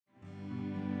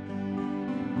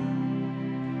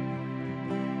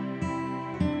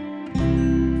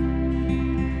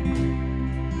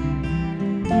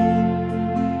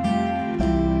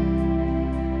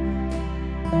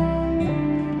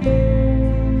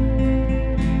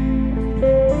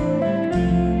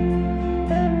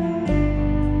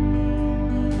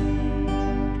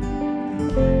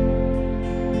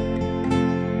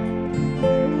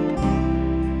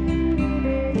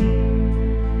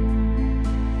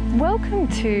Welcome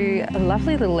to a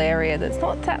lovely little area that's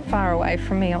not that far away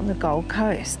from me on the Gold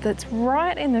Coast, that's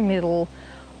right in the middle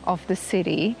of the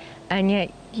city, and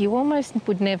yet you almost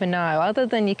would never know, other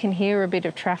than you can hear a bit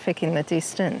of traffic in the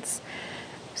distance.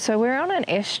 So we're on an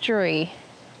estuary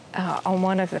on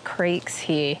one of the creeks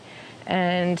here,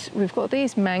 and we've got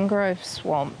these mangrove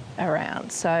swamp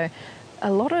around. So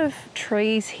a lot of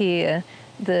trees here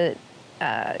that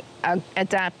are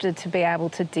adapted to be able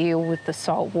to deal with the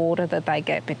salt water that they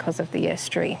get because of the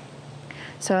estuary.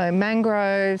 So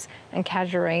mangroves and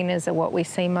casuarinas are what we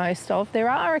see most of. There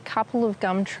are a couple of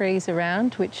gum trees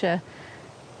around which are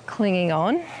clinging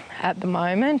on at the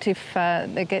moment if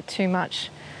they get too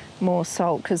much more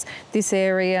salt, because this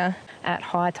area at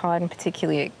high tide, and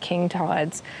particularly at king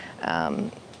tides,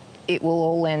 it will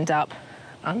all end up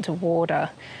underwater.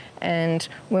 And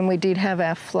when we did have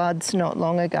our floods not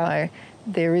long ago,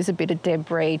 there is a bit of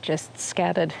debris just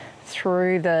scattered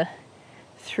through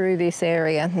this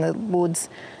area and the woods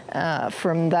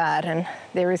from that, and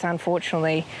there is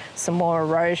unfortunately some more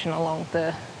erosion along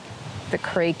the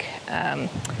creek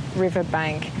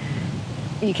riverbank.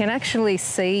 You can actually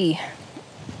see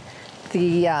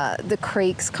the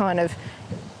creek's kind of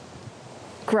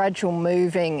gradual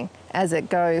moving as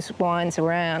it winds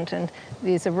around, and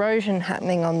there's erosion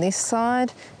happening on this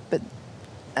side, but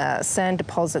sand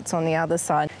deposits on the other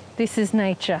side. This is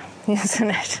nature, isn't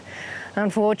it?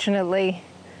 Unfortunately,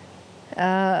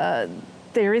 there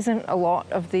isn't a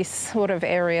lot of this sort of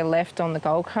area left on the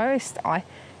Gold Coast. I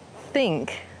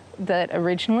think that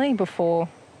originally, before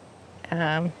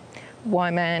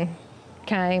Y-Man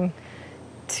came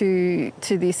to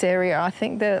this area, I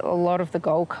think that a lot of the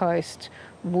Gold Coast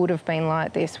would have been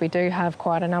like this. We do have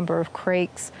quite a number of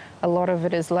creeks. A lot of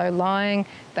it is low-lying.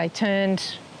 They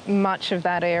turned much of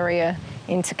that area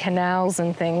into canals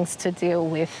and things to deal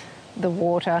with the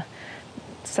water.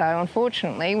 So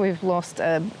unfortunately, we've lost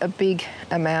a big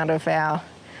amount of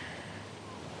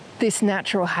this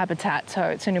natural habitat. So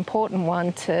it's an important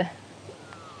one to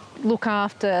look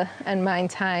after and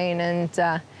maintain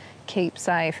and keep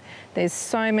safe. There's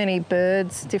so many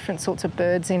birds, different sorts of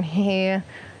birds in here.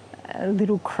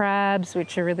 Little crabs,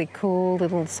 which are really cool,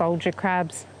 little soldier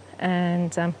crabs.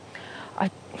 And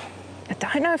I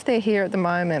don't know if they're here at the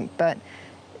moment, but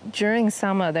during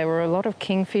summer there were a lot of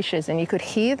kingfishers and you could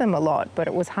hear them a lot, but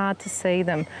it was hard to see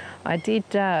them. I did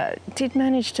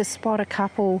manage to spot a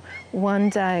couple one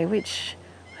day, which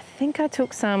I think I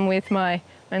took some with I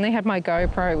only had my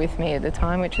GoPro with me at the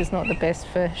time, which is not the best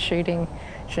for shooting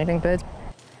birds.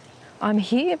 I'm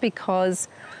here because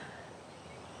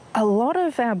a lot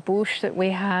of our bush that we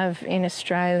have in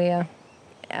Australia,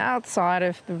 outside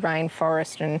of the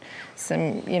rainforest and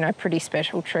some, pretty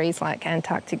special trees like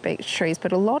Antarctic beech trees,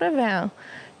 but a lot of our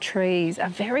trees are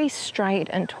very straight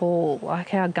and tall,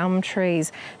 like our gum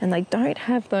trees, and they don't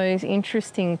have those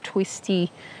interesting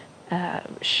twisty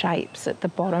shapes at the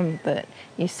bottom that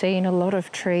you see in a lot of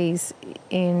trees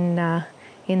in the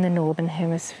Northern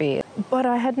Hemisphere. But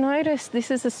I had noticed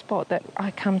this is a spot that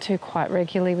I come to quite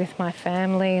regularly with my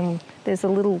family, and there's a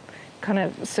little kind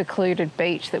of secluded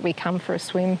beach that we come for a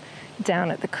swim down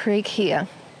at the creek here.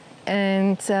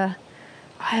 And I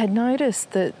had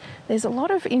noticed that there's a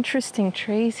lot of interesting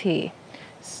trees here.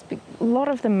 A lot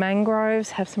of the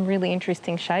mangroves have some really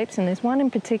interesting shapes, and there's one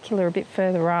in particular a bit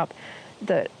further up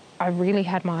that I really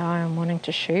had my eye on wanting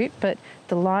to shoot, but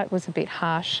the light was a bit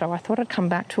harsh, so I thought I'd come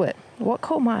back to it. What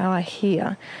caught my eye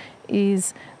here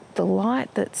is the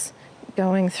light that's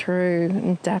going through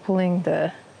and dappling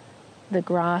the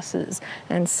grasses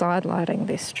and sidelighting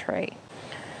this tree.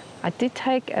 I did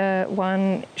take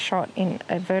one shot in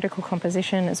a vertical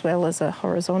composition as well as a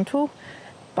horizontal,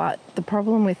 but the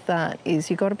problem with that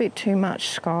is you got a bit too much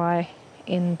sky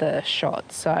in the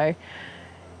shot. So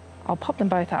I'll pop them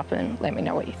both up and let me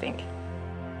know what you think.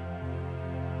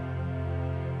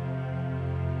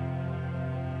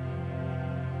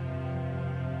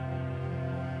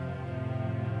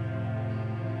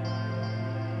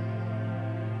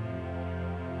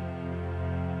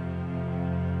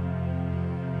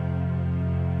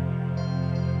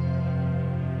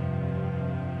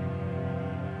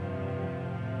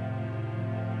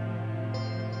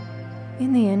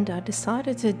 In the end, I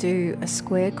decided to do a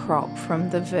square crop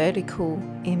from the vertical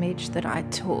image that I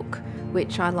took,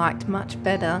 which I liked much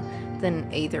better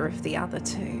than either of the other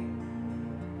two.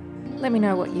 Let me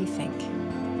know what you think.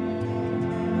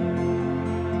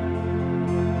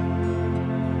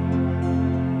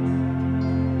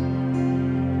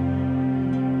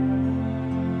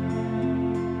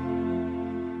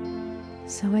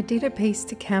 So I did a piece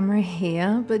to camera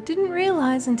here, but didn't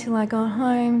realise until I got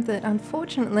home that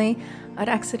unfortunately I'd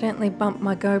accidentally bumped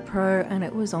my GoPro and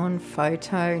it was on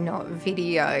photo, not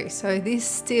video, so this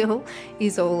still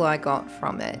is all I got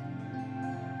from it.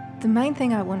 The main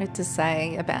thing I wanted to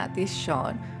say about this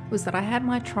shot was that I had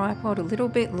my tripod a little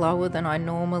bit lower than I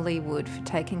normally would for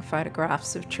taking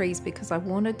photographs of trees because I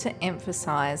wanted to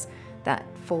emphasize that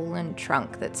fallen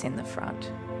trunk that's in the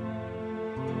front.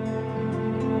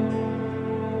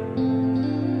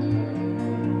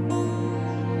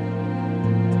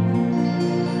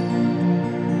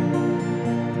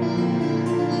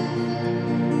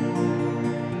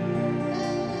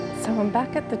 So I'm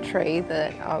back at the tree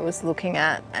that I was looking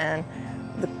at, and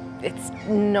it's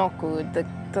not good.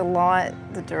 The light,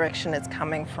 the direction it's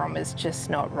coming from is just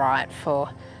not right for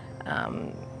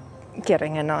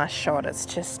getting a nice shot. It's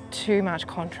just too much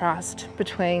contrast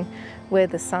between where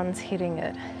the sun's hitting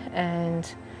it and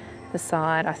the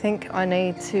side. I think I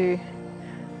need to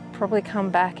probably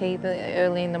come back either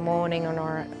early in the morning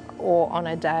or on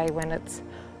a day when it's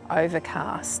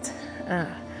overcast.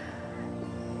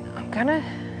 I'm gonna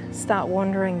start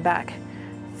wandering back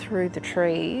through the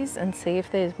trees and see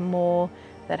if there's more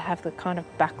that have the kind of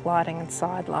backlighting and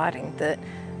side lighting that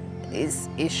is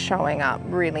showing up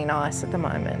really nice at the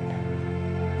moment.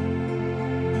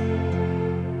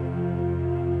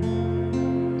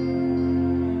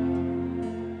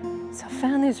 So I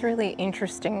found this really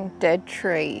interesting dead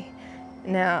tree.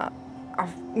 Now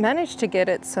I've managed to get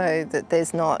it so that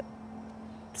there's not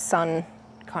sun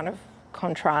kind of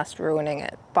contrast ruining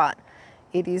it, but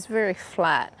it is very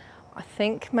flat. I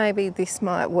think maybe this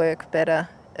might work better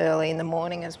early in the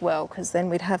morning as well, because then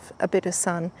we'd have a bit of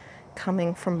sun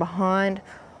coming from behind.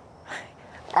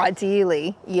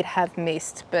 Ideally, you'd have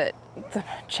mist, but the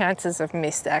chances of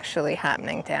mist actually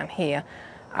happening down here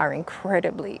are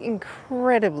incredibly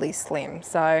slim.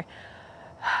 So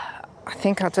I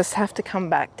think I'll just have to come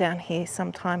back down here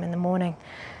sometime in the morning.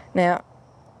 Now,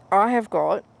 I have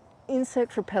got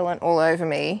insect repellent all over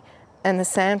me, and the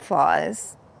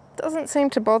sandflies doesn't seem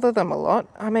to bother them a lot.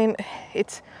 I mean,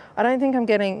 I don't think I'm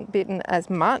getting bitten as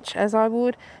much as I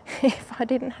would if I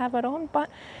didn't have it on, but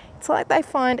it's like they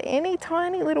find any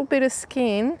tiny little bit of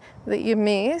skin that you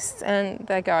missed and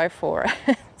they go for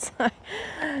it. So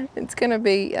it's going to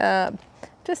be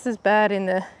just as bad in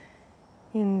the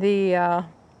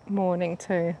morning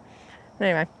too.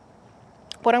 Anyway,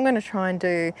 what I'm going to try and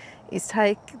do is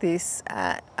take this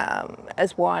at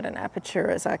as wide an aperture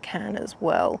as I can as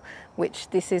well, which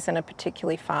this isn't a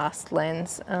particularly fast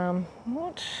lens. I'm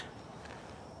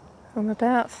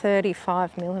about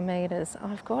 35 millimeters.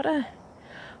 I've got a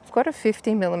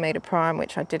 50 millimeter prime,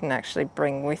 which I didn't actually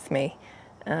bring with me.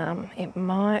 It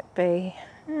might be,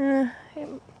 I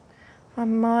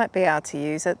might be able to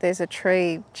use it. There's a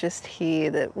tree just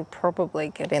here that will probably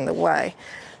get in the way,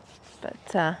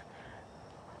 but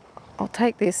I'll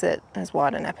take this at as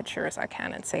wide an aperture as I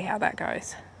can and see how that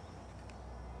goes.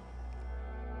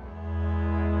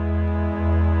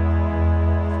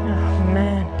 Oh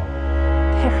man,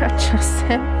 there are just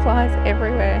sandflies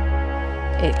everywhere.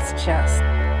 It's just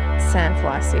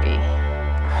sandfly city.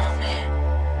 Oh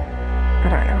man, I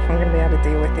don't know if I'm going to be able to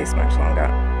deal with this much longer.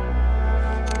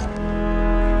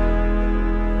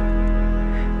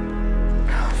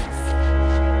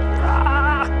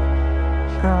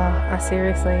 I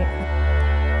seriously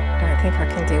don't think I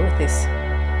can deal with this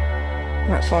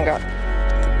much longer.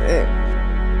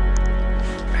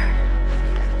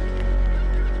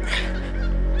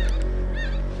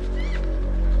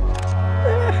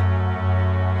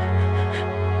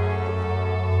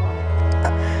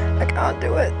 I can't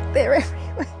do it. They're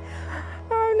everywhere.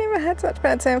 Oh, I've never had such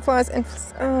bad sandflies, and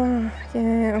oh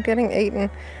yeah, I'm getting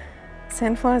eaten.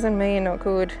 Sandflies and me are not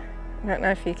good. I don't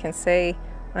know if you can see.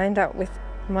 I end up with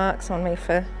marks on me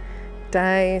for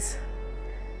days.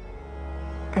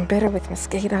 I'm better with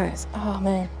mosquitoes. Oh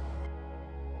man.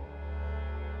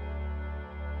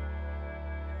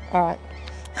 All right.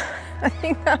 I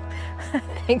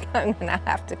think I'm gonna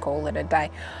have to call it a day.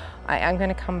 I am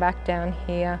gonna come back down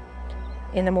here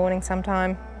in the morning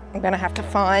sometime. I'm gonna have to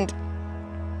find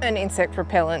an insect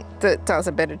repellent that does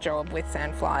a better job with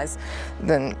sandflies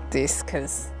than this,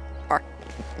 because I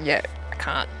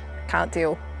can't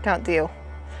deal.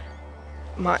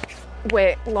 Might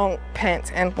wear long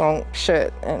pants and long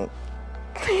shirt and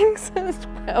things as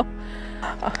well.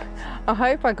 I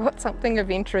hope I got something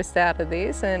of interest out of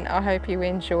this, and I hope you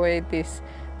enjoyed this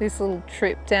little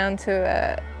trip down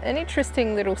to an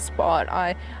interesting little spot.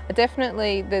 I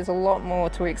definitely, there's a lot more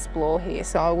to explore here,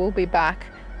 so I will be back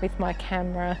with my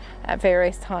camera at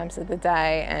various times of the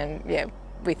day, and yeah,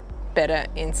 with better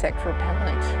insect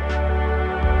repellent.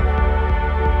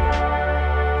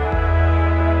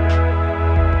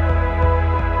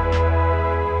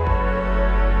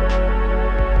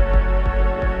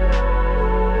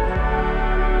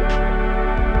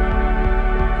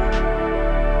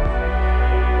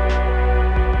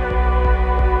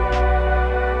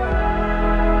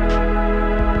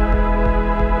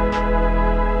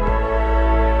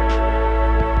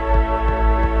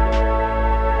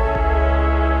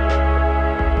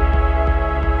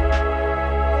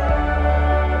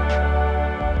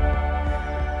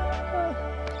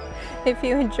 if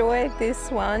you enjoyed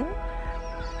this one,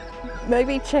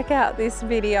 maybe check out this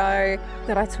video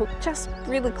that I took just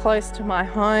really close to my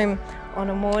home on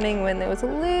a morning when there was a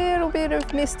little bit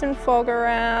of mist and fog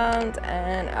around,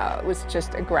 and it was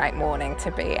just a great morning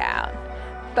to be out.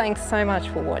 Thanks so much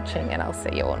for watching, and I'll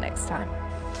see you all next time.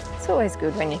 It's always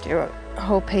good when you do a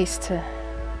whole piece to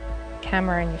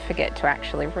camera and you forget to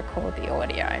actually record the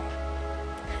audio.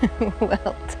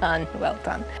 Well done, well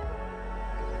done.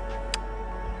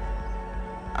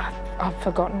 I've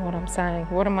forgotten what I'm saying.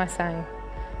 What am I saying?